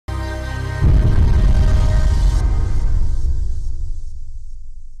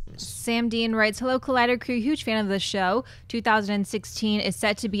SamDean writes, hello Collider crew, huge fan of the show. 2016 is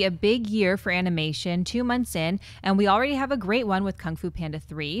set to be a big year for animation, 2 months in, and we already have a great one with Kung Fu Panda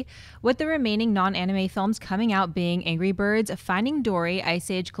 3. With the remaining non-anime films coming out being Angry Birds, Finding Dory,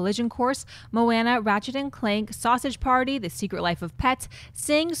 Ice Age Collision Course, Moana, Ratchet Clank, Sausage Party, The Secret Life of Pets,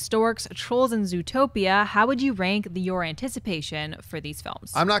 Sing, Storks, Trolls, and Zootopia, how would you rank your anticipation for these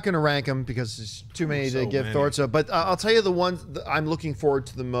films? I'm not going to rank them because there's too many to give thoughts of, but I'll tell you the ones that I'm looking forward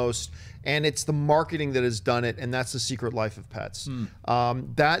to the most, and it's the marketing that has done it, and that's The Secret Life of Pets.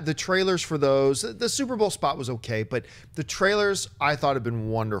 That the trailers for those, the Super Bowl spot was okay, but the trailers I thought have been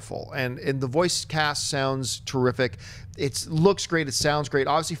wonderful, and the voice cast sounds terrific. It looks great. It sounds great.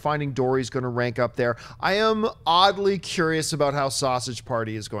 Obviously, Finding Dory is going to rank up there. I am oddly curious about how Sausage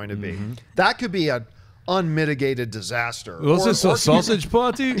Party is going to be. That could be a unmitigated disaster. Was this a sausage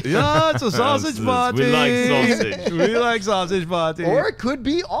party? Yeah, it's a sausage party. We like sausage. We like sausage party. Or it could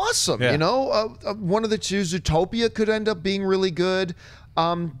be awesome. You know, one of the two. Zootopia could end up being really good.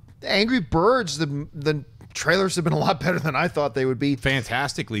 Angry Birds, the trailers have been a lot better than I thought they would be.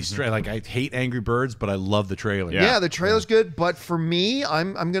 Fantastically straight. Like, I hate Angry Birds, but I love the trailer. Yeah, the trailer's good, but for me,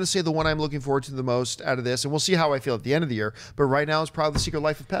 I'm going to say the one I'm looking forward to the most out of this, and we'll see how I feel at the end of the year, but right now it's probably The Secret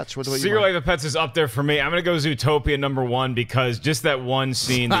Life of Pets. What Secret Life of Pets is up there for me. I'm going to go Zootopia #1 because just that one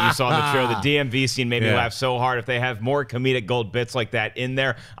scene that you saw in the trailer, the DMV scene, made me laugh so hard. If they have more comedic gold bits like that in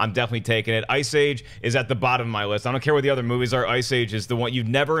there, I'm definitely taking it. Ice Age is at the bottom of my list. I don't care what the other movies are. Ice Age is the one. You've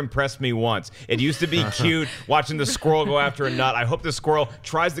never impressed me once. It used to be cute watching the squirrel go after a nut. I hope the squirrel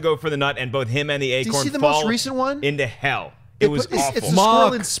tries to go for the nut and both him and the acorn fall. Did you see the most recent one? Into hell. It was awful. It's a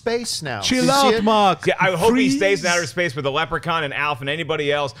squirrel in space now. Chill out, Mark. Yeah, I hope he stays in outer space with the Leprechaun and Alf and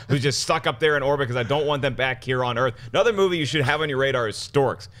anybody else who's just stuck up there in orbit because I don't want them back here on Earth. Another movie you should have on your radar is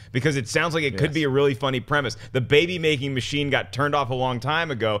Storks because it sounds like it could be a really funny premise. The baby-making machine got turned off a long time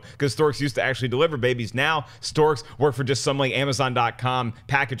ago because Storks used to actually deliver babies. Now, Storks work for just some like Amazon.com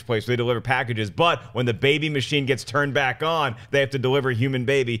package place where they deliver packages, but when the baby machine gets turned back on, they have to deliver a human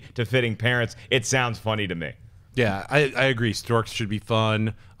baby to fitting parents. It sounds funny to me. Yeah, I agree. Storks should be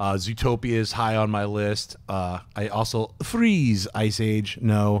fun. Zootopia is high on my list. I also Freeze, Ice Age.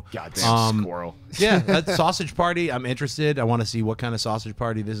 No. Goddamn squirrel. Yeah, that Sausage Party. I'm interested. I want to see what kind of sausage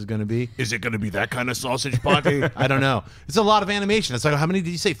party this is going to be. Is it going to be that kind of sausage party? I don't know. It's a lot of animation. It's like, how many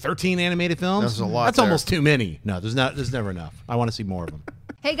did you say? 13 animated films? That's a lot. That's almost too many. No, there's never enough. I want to see more of them.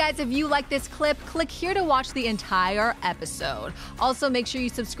 Hey guys, if you like this clip, click here to watch the entire episode. Also, make sure you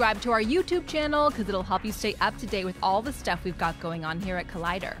subscribe to our YouTube channel because it'll help you stay up to date with all the stuff we've got going on here at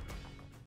Collider.